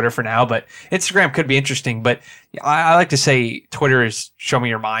tackling Twitter for now, but Instagram could be interesting. But I like to say Twitter is show me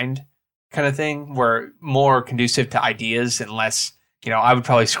your mind kind of thing, where more conducive to ideas and less I would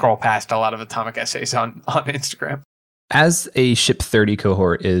probably scroll past a lot of atomic essays on Instagram. As a Ship 30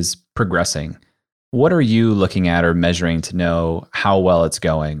 cohort is progressing, what are you looking at or measuring to know how well it's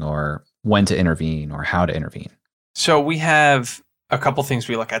going or when to intervene or how to intervene? So we have a couple things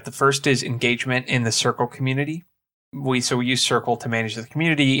we look at. The first is engagement in the Circle community. We use Circle to manage the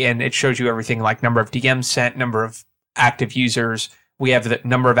community, and it shows you everything like number of DMs sent, number of active users. We have the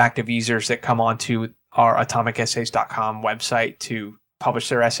number of active users that come onto our atomicessays.com website to publish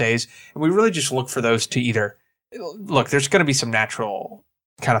their essays. And we really just look for those to either, look, there's going to be some natural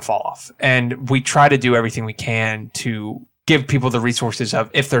kind of fall off. And we try to do everything we can to give people the resources of,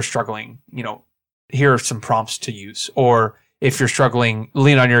 if they're struggling, here are some prompts to use. Or if you're struggling,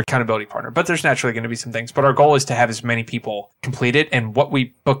 lean on your accountability partner. But there's naturally going to be some things. But our goal is to have as many people complete it. And what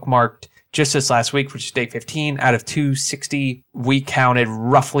we bookmarked just this last week, which is day 15, out of 260, we counted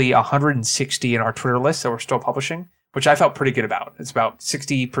roughly 160 in our Twitter list that we're still publishing, which I felt pretty good about. It's about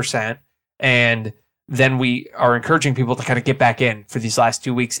 60%. And then we are encouraging people to kind of get back in for these last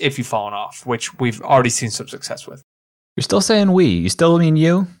 2 weeks if you've fallen off, which we've already seen some success with. You're still saying we. You still mean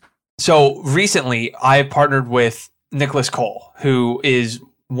you? So recently, I partnered with Nicholas Cole, who is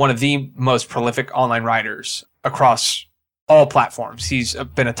one of the most prolific online writers across all platforms. He's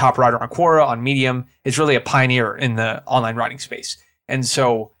been a top writer on Quora, on Medium. Is really a pioneer in the online writing space. And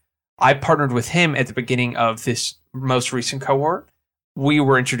so I partnered with him at the beginning of this most recent cohort. We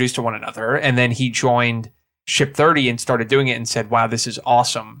were introduced to one another, and then he joined Ship 30 and started doing it and said, wow, this is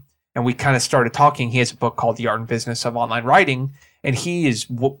awesome. And we kind of started talking. He has a book called The Art and Business of Online Writing, and he is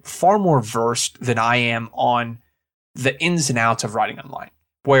far more versed than I am on the ins and outs of writing online.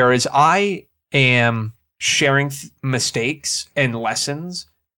 Whereas I am sharing mistakes and lessons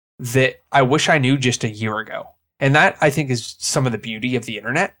that I wish I knew just a year ago. And that, I think, is some of the beauty of the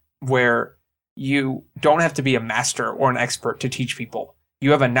internet, where you don't have to be a master or an expert to teach people.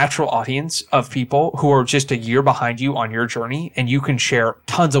 You have a natural audience of people who are just a year behind you on your journey, and you can share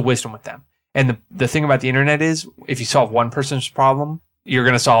tons of wisdom with them. And the thing about the internet is, if you solve one person's problem, you're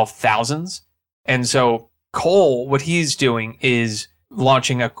going to solve thousands. And so Cole, what he's doing is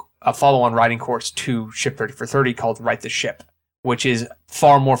launching a follow-on writing course to Ship 30 for 30 called Write the Ship, which is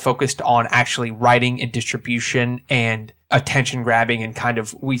far more focused on actually writing and distribution and attention grabbing. And kind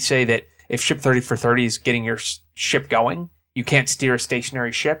of, we say that if Ship 30 for 30 is getting your ship going, you can't steer a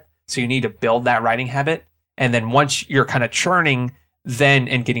stationary ship. So you need to build that writing habit. And then once you're kind of churning then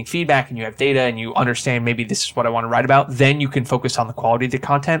and getting feedback and you have data and you understand maybe this is what I want to write about, then you can focus on the quality of the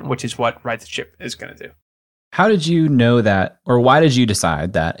content, which is what Write the Ship is going to do. How did you know that, or why did you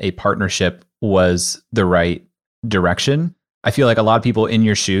decide that a partnership was the right direction? I feel like a lot of people in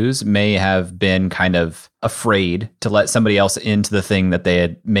your shoes may have been kind of afraid to let somebody else into the thing that they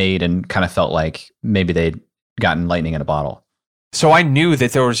had made and kind of felt like maybe they'd gotten lightning in a bottle. So I knew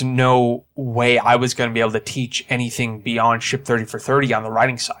that there was no way I was going to be able to teach anything beyond Ship 30 for 30 on the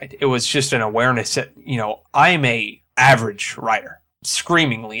writing side. It was just an awareness that, I'm a average writer,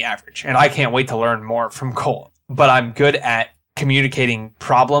 screamingly average, and I can't wait to learn more from Cole. But I'm good at communicating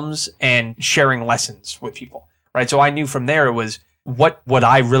problems and sharing lessons with people, right? So I knew from there it was, what would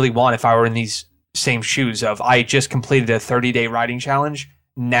I really want if I were in these same shoes of, I just completed a 30-day writing challenge.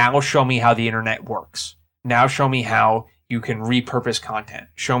 Now show me how the internet works. Now show me how you can repurpose content.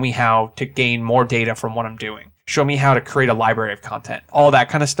 Show me how to gain more data from what I'm doing. Show me how to create a library of content. All that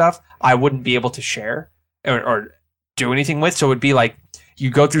kind of stuff I wouldn't be able to share or do anything with. So it would be like you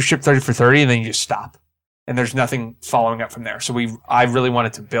go through Ship 30 for 30 and then you just stop. And there's nothing following up from there. So I really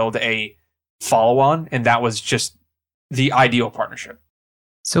wanted to build a follow-on, and that was just the ideal partnership.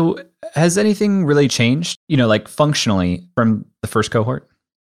 So has anything really changed, like functionally from the first cohort?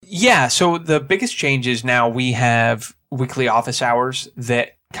 Yeah. So the biggest change is now we have weekly office hours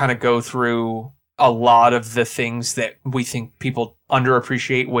that kind of go through a lot of the things that we think people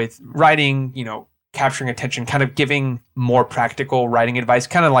underappreciate with writing, capturing attention, kind of giving more practical writing advice,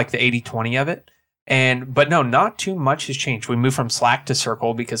 kind of like the 80-20 of it. But no, not too much has changed. We moved from Slack to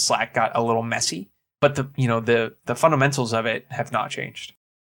Circle because Slack got a little messy, but the fundamentals of it have not changed.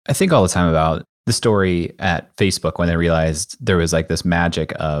 I think all the time about the story at Facebook when they realized there was like this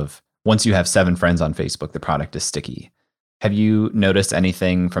magic of once you have 7 friends on Facebook, the product is sticky. Have you noticed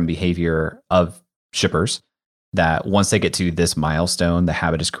anything from behavior of shippers that once they get to this milestone, the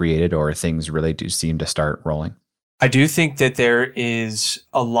habit is created or things really do seem to start rolling? I do think that there is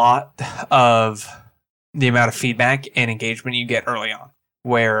a lot of the amount of feedback and engagement you get early on,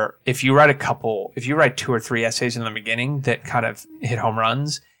 where if you write 2 or 3 essays in the beginning that kind of hit home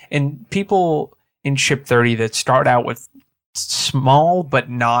runs, and people in Ship 30 that start out with small but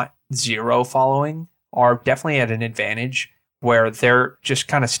not zero following are definitely at an advantage where they're just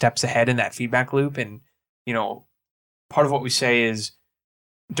kind of steps ahead in that feedback loop. And, part of what we say is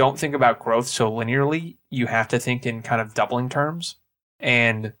don't think about growth so linearly. You have to think in kind of doubling terms,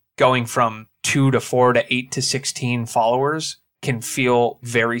 and going from 2 to 4 to 8 to 16 followers can feel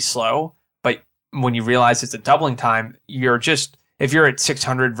very slow. But when you realize it's a doubling time, if you're at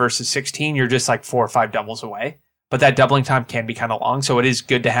 600 versus 16, you're just like 4 or 5 doubles away. But that doubling time can be kind of long. So it is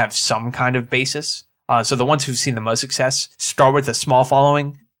good to have some kind of basis. So the ones who've seen the most success start with a small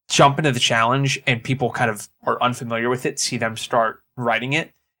following, jump into the challenge, and people kind of are unfamiliar with it, see them start writing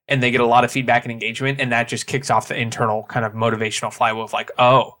it, and they get a lot of feedback and engagement. And that just kicks off the internal kind of motivational flywheel of like,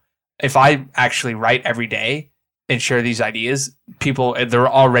 oh, if I actually write every day and share these ideas, they're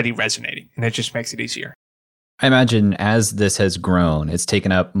already resonating, and it just makes it easier. I imagine as this has grown, it's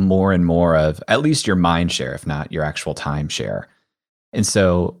taken up more and more of at least your mind share, if not your actual time share. And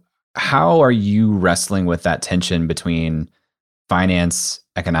so how are you wrestling with that tension between finance,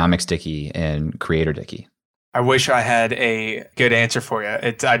 economics Dickie, and creator Dickie? I wish I had a good answer for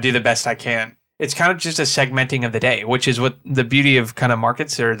you. I do the best I can. It's kind of just a segmenting of the day, which is what the beauty of kind of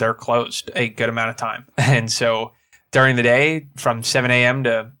markets are. They're closed a good amount of time. And so during the day from 7 a.m.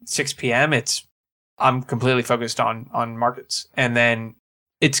 to 6 p.m., I'm completely focused on markets. And then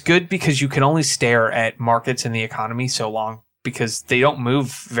it's good because you can only stare at markets and the economy so long because they don't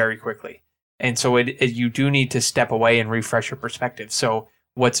move very quickly. And so you do need to step away and refresh your perspective. So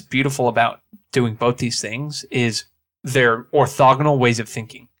what's beautiful about doing both these things is they're orthogonal ways of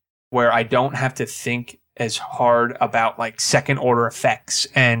thinking, where I don't have to think as hard about like second order effects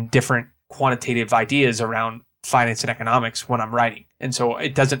and different quantitative ideas around finance and economics when I'm writing. And so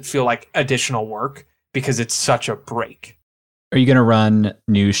it doesn't feel like additional work because it's such a break. Are you going to run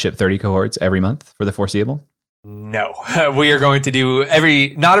new Ship 30 cohorts every month for the foreseeable? No, we are going to do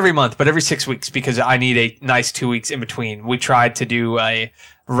not every month, but every 6 weeks, because I need a nice 2 weeks in between. We tried to do a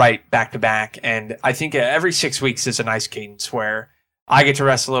write back to back, and I think every 6 weeks is a nice cadence where I get to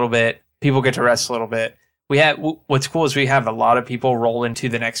rest a little bit, people get to rest a little bit. What's cool is we have a lot of people roll into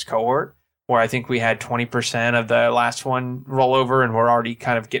the next cohort, where I think we had 20% of the last one roll over, and we're already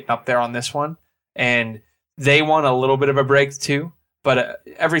kind of getting up there on this one. And they want a little bit of a break too, but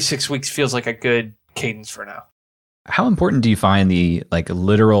every 6 weeks feels like a good cadence for now. How important do you find the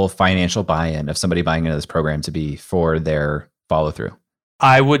literal financial buy-in of somebody buying into this program to be for their follow-through?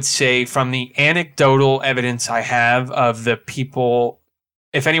 I would say from the anecdotal evidence I have of the people,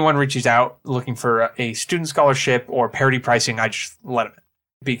 if anyone reaches out looking for a student scholarship or parity pricing, I just let them in,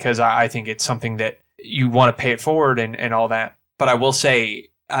 because I think it's something that you want to pay it forward and all that. But I will say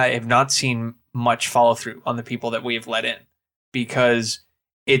I have not seen much follow through on the people that we have let in, because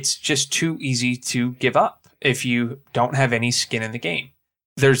it's just too easy to give up if you don't have any skin in the game.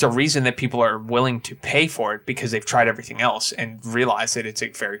 There's a reason that people are willing to pay for it, because they've tried everything else and realize that it's a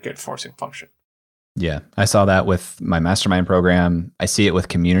very good forcing function. Yeah, I saw that with my mastermind program. I see it with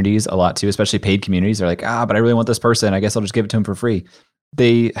communities a lot too, especially paid communities. They're like, but I really want this person. I guess I'll just give it to them for free.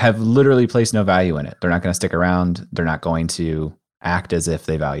 They have literally placed no value in it. They're not going to stick around. They're not going to act as if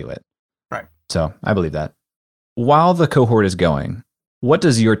they value it. Right. So I believe that. While the cohort is going, what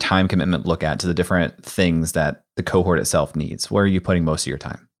does your time commitment look at to the different things that the cohort itself needs? Where are you putting most of your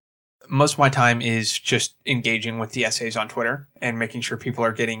time? Most of my time is just engaging with the essays on Twitter and making sure people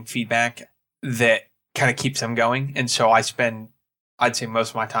are getting feedback that kind of keeps them going. And so I spend, I'd say, most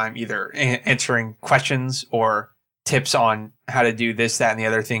of my time either answering questions or tips on how to do this, that, and the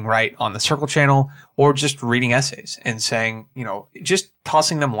other thing right on the Circle channel, or just reading essays and saying, just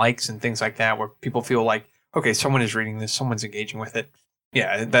tossing them likes and things like that, where people feel like, okay, someone is reading this, someone's engaging with it.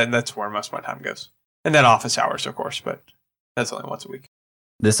 Yeah, that's where most of my time goes. And then office hours, of course, but that's only once a week.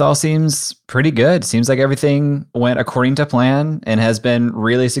 This all seems pretty good. Seems like everything went according to plan and has been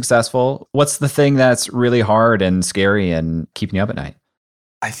really successful. What's the thing that's really hard and scary and keeping you up at night?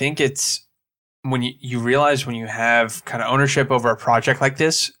 I think it's when you realize when you have kind of ownership over a project like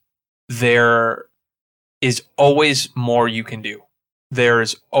this, there is always more you can do.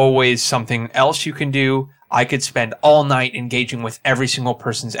 There's always something else you can do. I could spend all night engaging with every single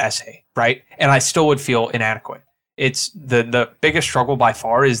person's essay, right? And I still would feel inadequate. It's the biggest struggle by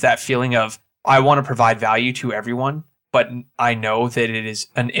far is that feeling of, I want to provide value to everyone, but I know that it is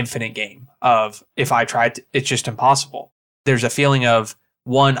an infinite game of, if I tried to, it's just impossible. There's a feeling of,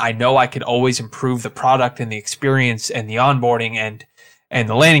 one, I know I could always improve the product and the experience and the onboarding and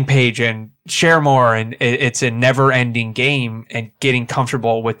the landing page and share more. And it's a never ending game, and getting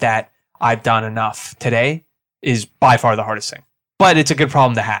comfortable with that I've done enough today is by far the hardest thing, but it's a good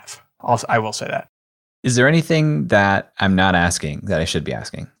problem to have. Also, I will say that. Is there anything that I'm not asking that I should be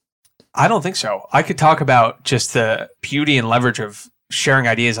asking? I don't think so. I could talk about just the beauty and leverage of sharing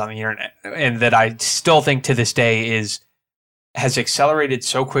ideas on the internet, and that I still think to this day has accelerated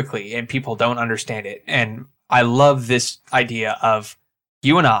so quickly and people don't understand it. And I love this idea of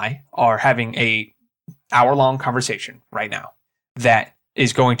you and I are having a hour-long conversation right now that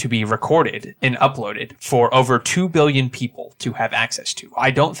is going to be recorded and uploaded for over 2 billion people to have access to.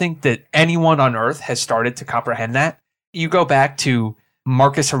 I don't think that anyone on earth has started to comprehend that. You go back to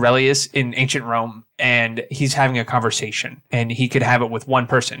Marcus Aurelius in ancient Rome, and he's having a conversation, and he could have it with one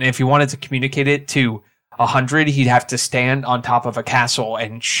person. And if he wanted to communicate it to 100, he'd have to stand on top of a castle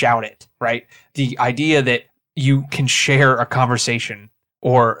and shout it, right? The idea that you can share a conversation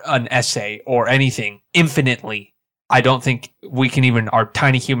or an essay or anything infinitely, I don't think we can even, our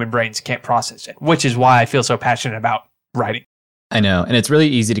tiny human brains can't process it, which is why I feel so passionate about writing. I know. And it's really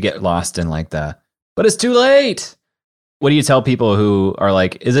easy to get lost in like but it's too late. What do you tell people who are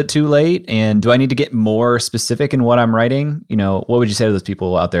like, is it too late? And do I need to get more specific in what I'm writing? You know, what would you say to those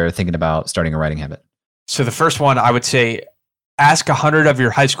people out there thinking about starting a writing habit? So the first one, I would say, ask 100 of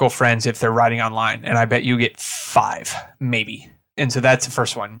your high school friends if they're writing online, and I bet you get 5, maybe. And so that's the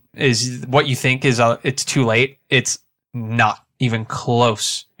first one, is what you think is it's too late. It's not even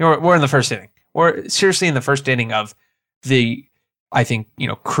close. We're in the first inning. We're seriously in the first inning of I think,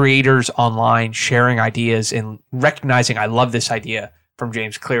 creators online sharing ideas and recognizing, I love this idea from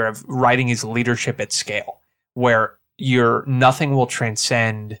James Clear of writing is leadership at scale, where nothing will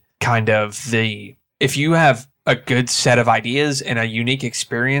transcend kind of if you have a good set of ideas and a unique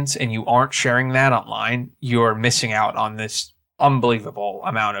experience and you aren't sharing that online, you're missing out on this unbelievable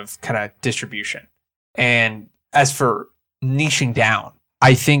amount of kind of distribution. And as for niching down,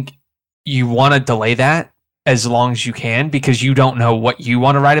 I think you want to delay that as long as you can, because you don't know what you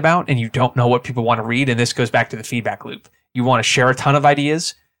want to write about and you don't know what people want to read. And this goes back to the feedback loop. You want to share a ton of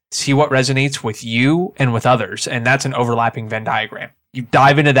ideas, see what resonates with you and with others. And that's an overlapping Venn diagram. You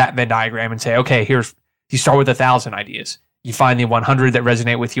dive into that Venn diagram and say, okay, you start with 1,000 ideas. You find the 100 that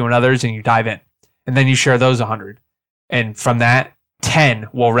resonate with you and others, and you dive in. And then you share those 100. And from that, 10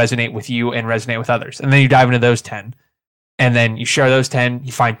 will resonate with you and resonate with others. And then you dive into those 10. And then you share those 10,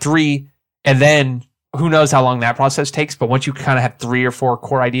 you find 3, and then who knows how long that process takes, but once you kind of have 3 or 4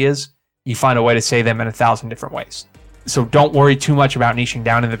 core ideas, you find a way to say them in 1,000 different ways. So don't worry too much about niching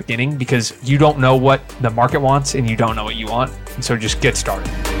down in the beginning, because you don't know what the market wants and you don't know what you want. And so just get started.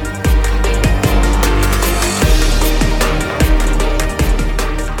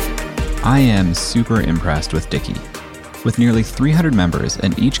 I am super impressed with Dicky. With nearly 300 members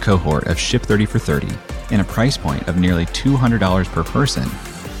in each cohort of Ship 30 for 30 and a price point of nearly $200 per person,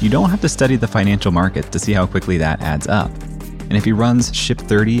 you don't have to study the financial market to see how quickly that adds up. And if he runs Ship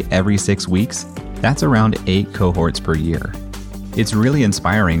 30 every 6 weeks, that's around 8 cohorts per year. It's really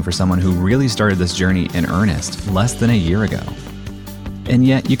inspiring for someone who really started this journey in earnest less than a year ago. And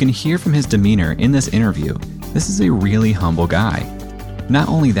yet you can hear from his demeanor in this interview, this is a really humble guy. Not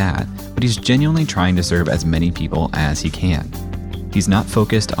only that, but he's genuinely trying to serve as many people as he can. He's not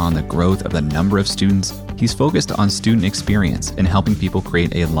focused on the growth of the number of students, he's focused on student experience and helping people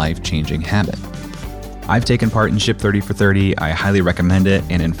create a life-changing habit. I've taken part in Ship 30 for 30, I highly recommend it,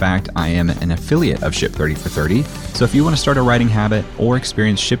 and in fact, I am an affiliate of Ship 30 for 30, so if you want to start a writing habit or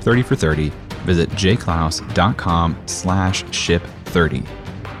experience Ship 30 for 30, visit jklaus.com/ship30.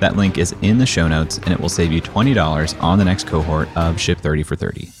 That link is in the show notes, and it will save you $20 on the next cohort of Ship 30 for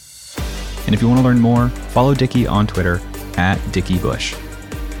 30. And if you want to learn more, follow Dicky on Twitter @DickyBush.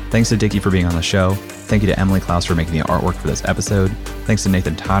 Thanks to Dicky for being on the show. Thank you to Emily Klaus for making the artwork for this episode. Thanks to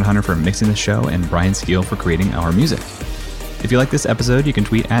Nathan Todd-Hunter for mixing the show, and Brian Skeel for creating our music. If you like this episode, you can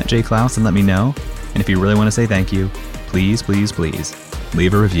tweet @jklaus and let me know. And if you really want to say thank you, please, please, please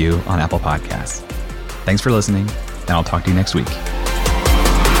leave a review on Apple Podcasts. Thanks for listening, and I'll talk to you next week.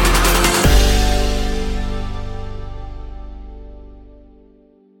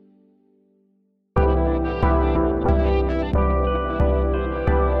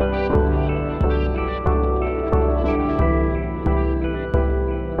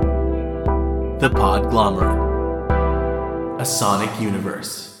 The Podglomerate, a sonic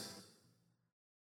universe.